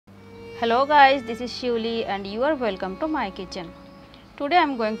Hello guys, this is Shiuly and you are welcome to my kitchen. Today I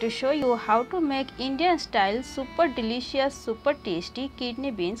am going to show you how to make Indian style super delicious, super tasty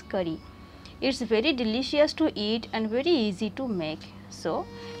kidney beans curry. It's very delicious to eat and very easy to make. So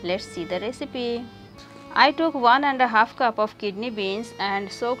let's see the recipe. I took 1.5 cup of kidney beans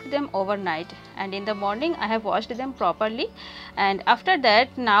and soaked them overnight, and in the morning I have washed them properly, and after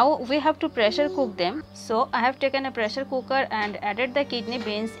that now we have to pressure cook them. So I have taken a pressure cooker and added the kidney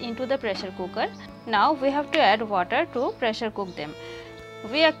beans into the pressure cooker. Now we have to add water to pressure cook them.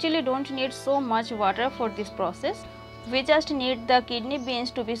 We actually don't need so much water for this process. We just need the kidney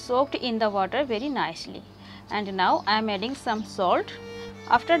beans to be soaked in the water very nicely. And now I am adding some salt.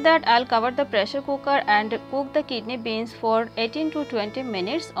 After that I will cover the pressure cooker and cook the kidney beans for 18 to 20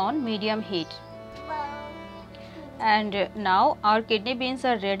 minutes on medium heat. And now our kidney beans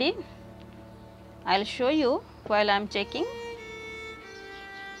are ready. I will show you while I am checking.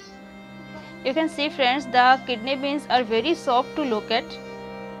 You can see friends, the kidney beans are very soft to look at.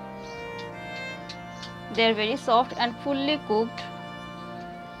 They are very soft and fully cooked.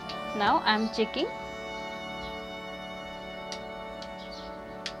 Now I am checking.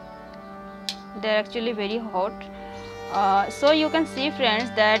 They are actually very hot. So you can see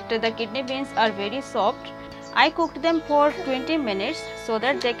friends that the kidney beans are very soft. I cooked them for 20 minutes so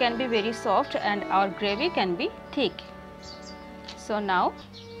that they can be very soft and our gravy can be thick. So now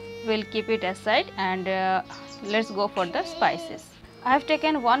we'll keep it aside and let's go for the spices. I have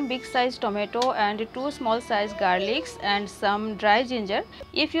taken 1 big size tomato and 2 small size garlics and some dry ginger.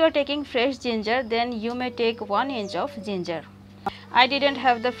 If you are taking fresh ginger, then you may take 1 inch of ginger. I didn't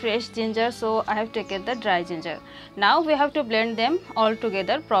have the fresh ginger, so I have taken the dry ginger. Now we have to blend them all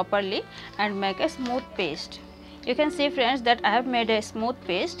together properly and make a smooth paste. You can see friends that I have made a smooth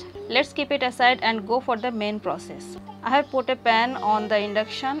paste. Let's keep it aside and go for the main process. I have put a pan on the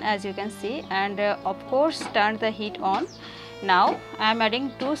induction as you can see, and of course turned the heat on. Now I am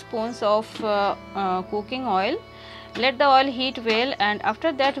adding 2 spoons of cooking oil. Let the oil heat well, and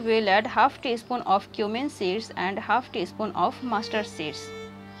after that we will add half teaspoon of cumin seeds and half teaspoon of mustard seeds.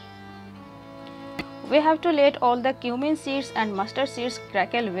 We have to let all the cumin seeds and mustard seeds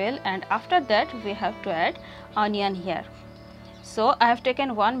crackle well, and after that we have to add onion here. So I have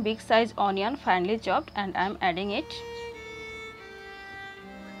taken 1 big size onion finely chopped and I am adding it.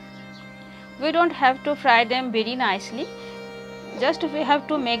 We don't have to fry them very nicely, just we have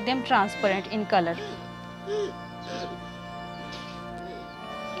to make them transparent in color.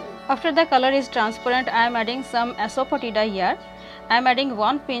 After the color is transparent, I am adding some asafoetida here. I am adding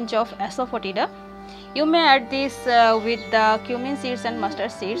 1 pinch of asafoetida. You may add this with the cumin seeds and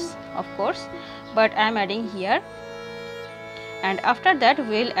mustard seeds, of course, but I am adding here. And after that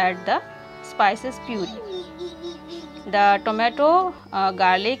we will add the spices puree, the tomato,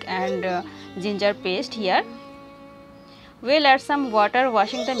 garlic and ginger paste here. We will add some water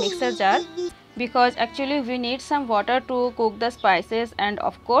washing the mixer jar, because actually we need some water to cook the spices, and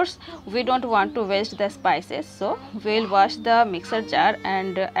of course we don't want to waste the spices, so we will wash the mixer jar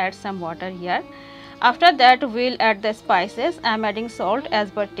and add some water here. After that we will add the spices. I am adding salt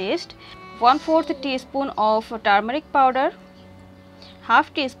as per taste, 1/4 teaspoon of turmeric powder,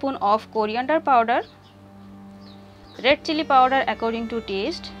 half teaspoon of coriander powder, red chili powder according to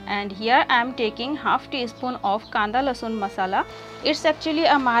taste, and here I am taking half teaspoon of kanda lasun masala. It's actually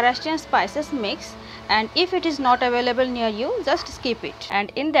a Maharashtrian spices mix, and if it is not available near you, just skip it,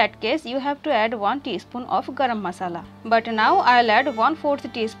 and in that case you have to add 1 teaspoon of garam masala. But now I'll add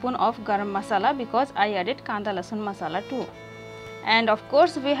 1/4 teaspoon of garam masala because I added kanda lasun masala too. And of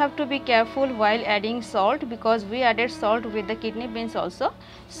course we have to be careful while adding salt, because we added salt with the kidney beans also,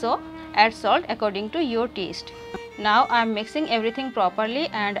 so add salt according to your taste. Now I am mixing everything properly,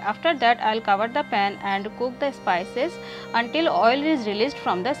 and after that I will cover the pan and cook the spices until oil is released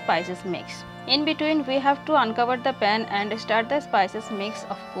from the spices mix. In between we have to uncover the pan and start the spices mix,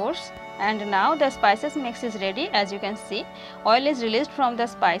 of course. And now the spices mix is ready. As you can see, oil is released from the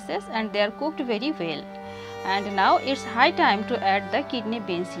spices and they are cooked very well. And now it's high time to add the kidney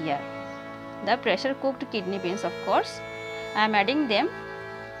beans here, the pressure cooked kidney beans, of course. I am adding them.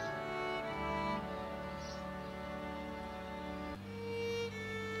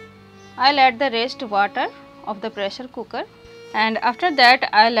 I'll add the rest water of the pressure cooker, and after that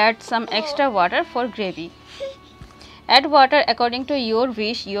I'll add some extra water for gravy. Add water according to your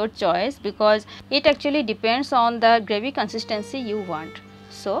wish, your choice, because it actually depends on the gravy consistency you want.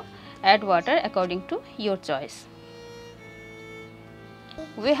 So add water according to your choice.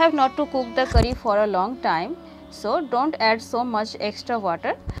 We have not to cook the curry for a long time, so don't add so much extra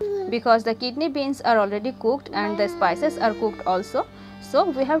water, because the kidney beans are already cooked and the spices are cooked also. So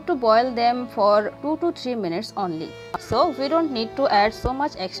we have to boil them for 2 to 3 minutes only. So we don't need to add so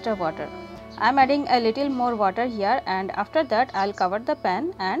much extra water. I am adding a little more water here, and after that I will cover the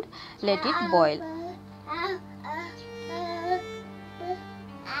pan and let it boil.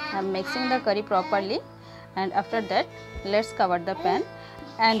 I am mixing the curry properly, and after that let's cover the pan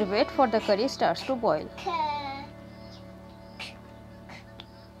and wait for the curry starts to boil.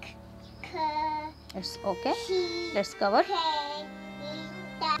 It's okay. Let's cover.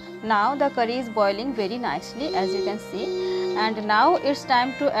 Now the curry is boiling very nicely, as you can see, and now it's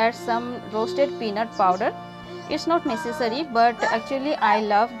time to add some roasted peanut powder. It's not necessary, but actually I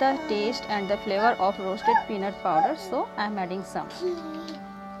love the taste and the flavor of roasted peanut powder, so I am adding some.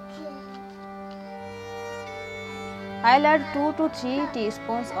 I'll add 2 to 3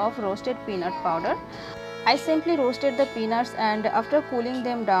 teaspoons of roasted peanut powder. I simply roasted the peanuts, and after cooling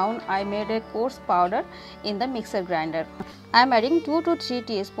them down I made a coarse powder in the mixer grinder. I am adding 2 to 3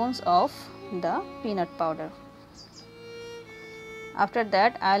 teaspoons of the peanut powder. After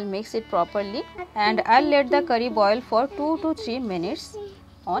that I'll mix it properly, and I'll let the curry boil for 2 to 3 minutes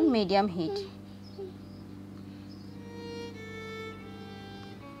on medium heat.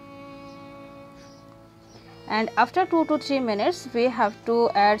 And after 2 to 3 minutes we have to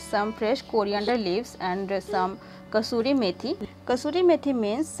add some fresh coriander leaves and some kasuri methi. Kasuri methi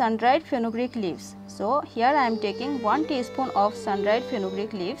means sun-dried fenugreek leaves. So here I am taking 1 teaspoon of sun-dried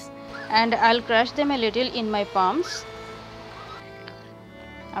fenugreek leaves, and I'll crush them a little in my palms.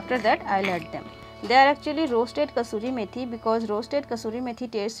 After that I'll add them. They are actually roasted kasuri methi because roasted kasuri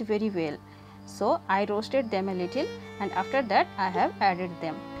methi tastes very well. So I roasted them a little, and after that I have added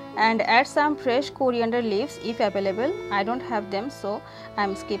them. And add some fresh coriander leaves if available. I don't have them, so I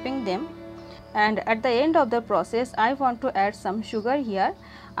am skipping them. And at the end of the process I want to add some sugar here.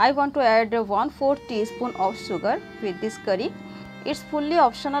 I want to add 1/4 teaspoon of sugar with this curry. It's fully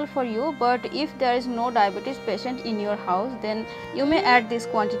optional for you, but if there is no diabetes patient in your house, then you may add this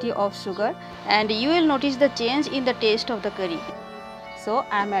quantity of sugar and you will notice the change in the taste of the curry. So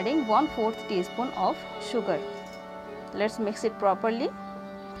I am adding 1/4 teaspoon of sugar. Let's mix it properly.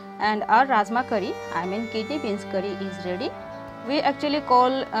 And our Rajma curry, I mean kidney beans curry, is ready. We actually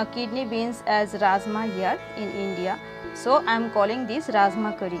call kidney beans as Rajma here in India, so I am calling this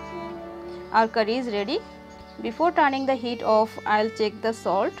Rajma curry. Our curry is ready. Before turning the heat off, I will check the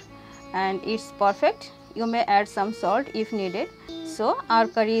salt, and it's perfect. You may add some salt if needed. So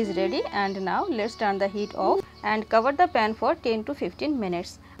our curry is ready, and now let's turn the heat off and cover the pan for 10 to 15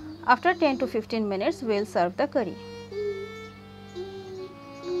 minutes. After 10 to 15 minutes, we will serve the curry.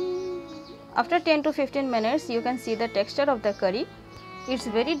 After 10 to 15 minutes, you can see the texture of the curry. It's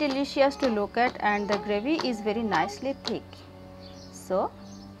very delicious to look at, and the gravy is very nicely thick. So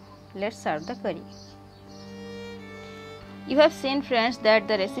let's serve the curry. You have seen, friends, that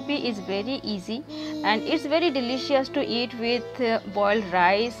the recipe is very easy and it's very delicious to eat with boiled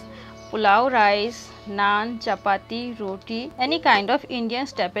rice, pulao rice, naan, chapati, roti, any kind of Indian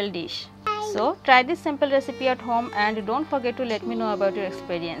staple dish. So try this simple recipe at home, and don't forget to let me know about your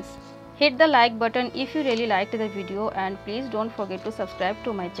experience. Hit the like button if you really liked the video, and please don't forget to subscribe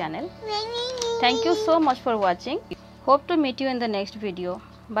to my channel. Thank you so much for watching. Hope to meet you in the next video.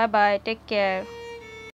 Bye bye. Take care.